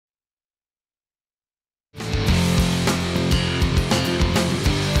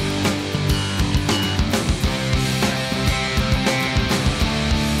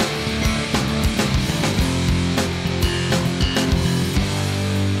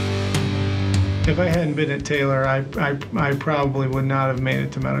If I hadn't been at Taylor, I probably would not have made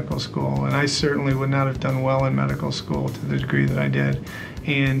it to medical school, and I certainly would not have done well in medical school to the degree that I did.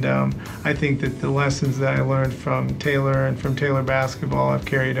 And I think that the lessons that I learned from Taylor and from Taylor basketball I've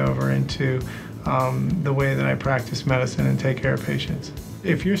carried over into the way that I practice medicine and take care of patients.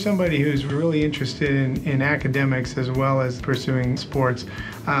 If you're somebody who's really interested in academics as well as pursuing sports,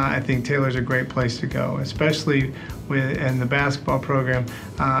 I think Taylor's a great place to go, especially in the basketball program.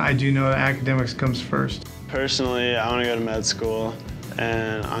 I do know that academics comes first. Personally, I want to go to med school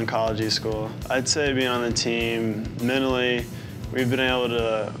and oncology school. I'd say being on the team, mentally, we've been able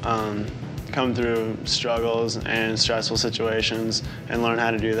to come through struggles and stressful situations and learn how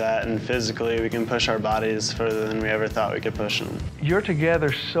to do that. And physically, we can push our bodies further than we ever thought we could push them. You're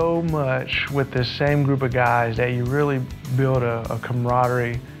together so much with this same group of guys that you really build a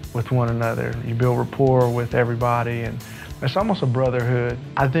camaraderie with one another. You build rapport with everybody, and it's almost a brotherhood.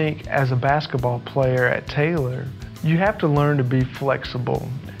 I think as a basketball player at Taylor, you have to learn to be flexible.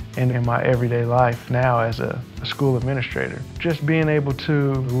 And in my everyday life now as a school administrator, just being able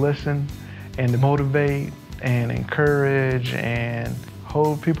to listen and to motivate and encourage and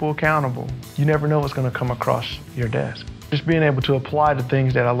hold people accountable. You never know what's going to come across your desk. Just being able to apply the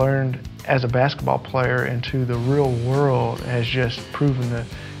things that I learned as a basketball player into the real world has just proven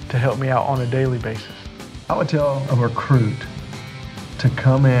to help me out on a daily basis. I would tell a recruit to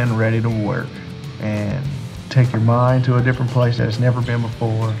come in ready to work and take your mind to a different place that it's never been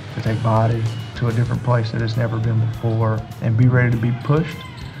before, to take body to a different place that it's never been before, and be ready to be pushed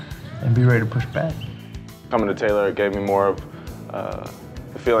and be ready to push back. Coming to Taylor, it gave me more of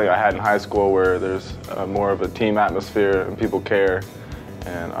the feeling I had in high school, where there's more of a team atmosphere and people care.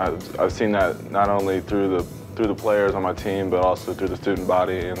 And I've seen that not only through the players on my team, but also through the student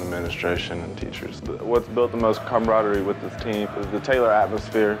body and administration and teachers. What's built the most camaraderie with this team is the Taylor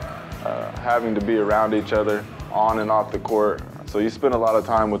atmosphere, having to be around each other on and off the court. So you spend a lot of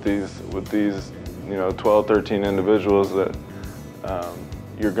time with these 12, 13 individuals that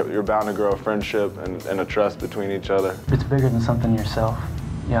you're bound to grow a friendship and a trust between each other. It's bigger than something yourself.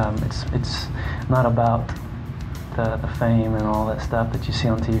 Yeah, it's not about the fame and all that stuff that you see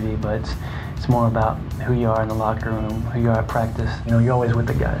on TV, but it's more about who you are in the locker room, who you are at practice. You're always with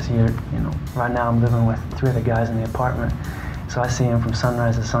the guys. Right now I'm living with 3 of the guys in the apartment, so I see them from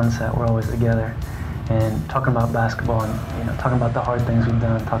sunrise to sunset. We're always together, and talking about basketball and talking about the hard things we've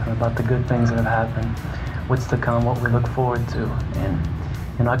done, talking about the good things that have happened, what's to come, what we look forward to,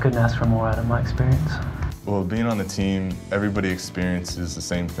 and I couldn't ask for more out of my experience. Well, being on the team, everybody experiences the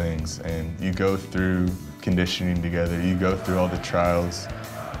same things, and you go through conditioning together, you go through all the trials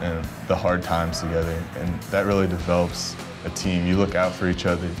and the hard times together, and that really develops a team. You look out for each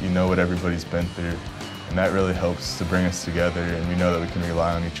other, you know what everybody's been through, and that really helps to bring us together, and we know that we can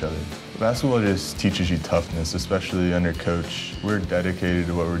rely on each other. Basketball just teaches you toughness, especially under coach. We're dedicated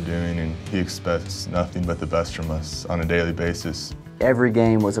to what we're doing, and he expects nothing but the best from us on a daily basis. Every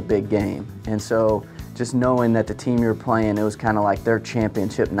game was a big game, and so just knowing that the team you're playing, it was kind of like their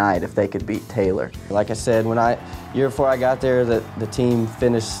championship night if they could beat Taylor. Like I said, year before I got there, the team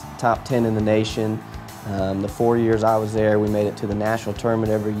finished top 10 in the nation. The 4 years I was there, we made it to the national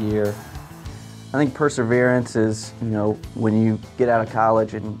tournament every year. I think perseverance is, when you get out of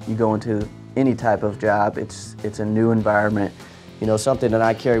college and you go into any type of job, it's a new environment. Something that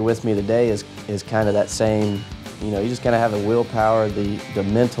I carry with me today is kind of that same, you just kind of have the willpower, the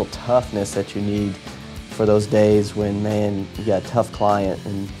mental toughness that you need for those days when, man, you got a tough client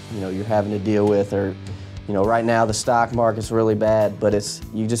and, you're having to deal with, or, right now the stock market's really bad, but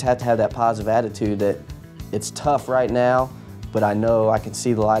you just have to have that positive attitude that it's tough right now, but I know I can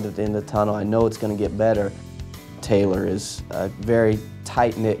see the light at the end of the tunnel. I know it's going to get better. Taylor is a very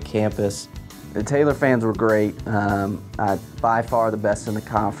tight-knit campus. The Taylor fans were great. By far the best in the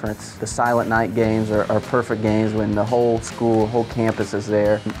conference. The silent night games are perfect games when the whole school, whole campus is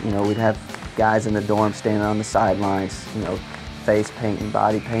there. We'd have guys in the dorm standing on the sidelines, face painting,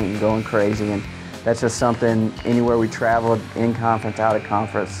 body painting, going crazy, and that's just something anywhere we traveled, in conference, out of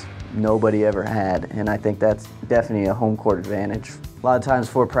conference, nobody ever had, and I think that's definitely a home court advantage. A lot of times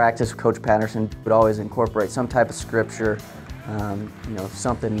before practice, Coach Patterson would always incorporate some type of scripture,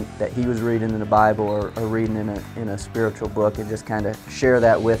 something that he was reading in the Bible or reading in a spiritual book, and just kind of share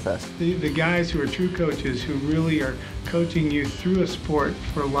that with us. The guys who are true coaches, who really are coaching you through a sport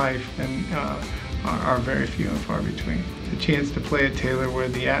for life, and are very few and far between. The chance to play at Taylor, where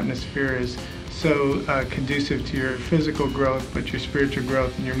the atmosphere is so conducive to your physical growth, but your spiritual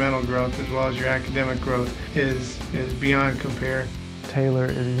growth and your mental growth, as well as your academic growth, is beyond compare. Taylor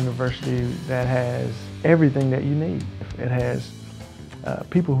is a university that has everything that you need. It has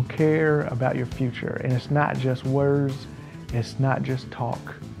people who care about your future. And it's not just words, it's not just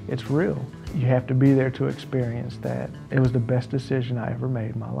talk, it's real. You have to be there to experience that. It was the best decision I ever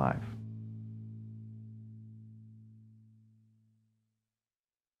made in my life.